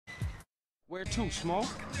Where to, Smoke?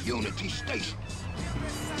 Unity Station.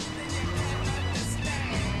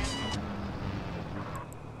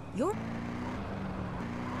 You're...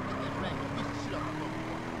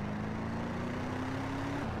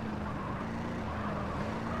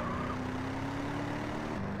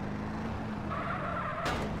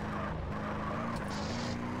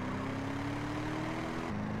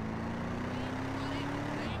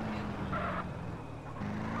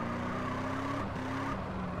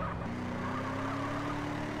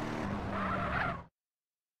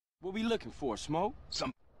 What we looking for, Smoke?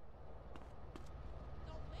 Some...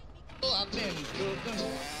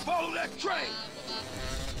 Follow that train!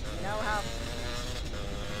 You know how...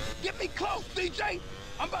 Get me close, CJ!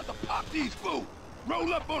 I'm about to pop these fools!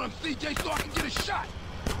 Roll up on them, CJ, so I can get a shot!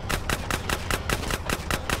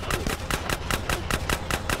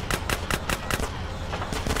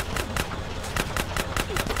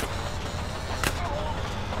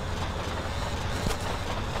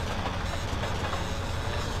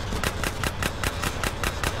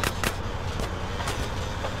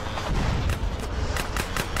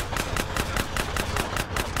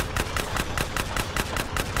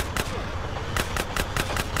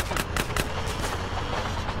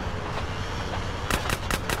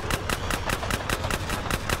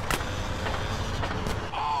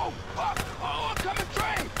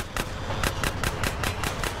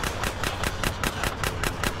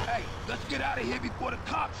 Get out of here before the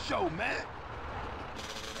cops show, man!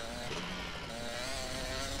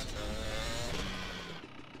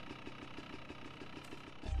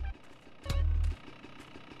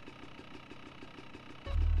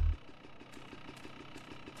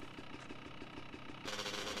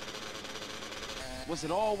 Was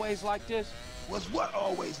it always like this? Was what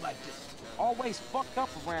always like this? Always fucked up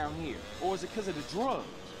around here? Or is it because of the drugs?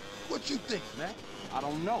 What you think, man? I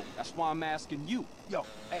don't know. That's why I'm asking you. Yo,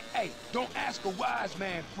 hey, don't ask a wise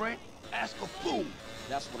man, friend. Ask a fool.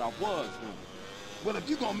 That's what I was doing. Well, if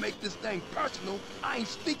you're gonna make this thing personal, I ain't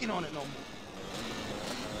speaking on it no more.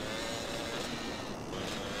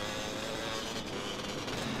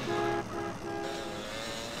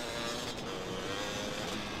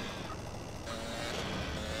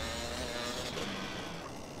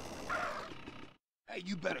 Hey,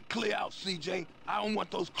 you better clear out, CJ. I don't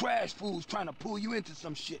want those crash fools trying to pull you into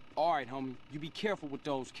some shit. All right, homie. You be careful with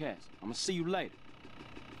those cats. I'ma see you later.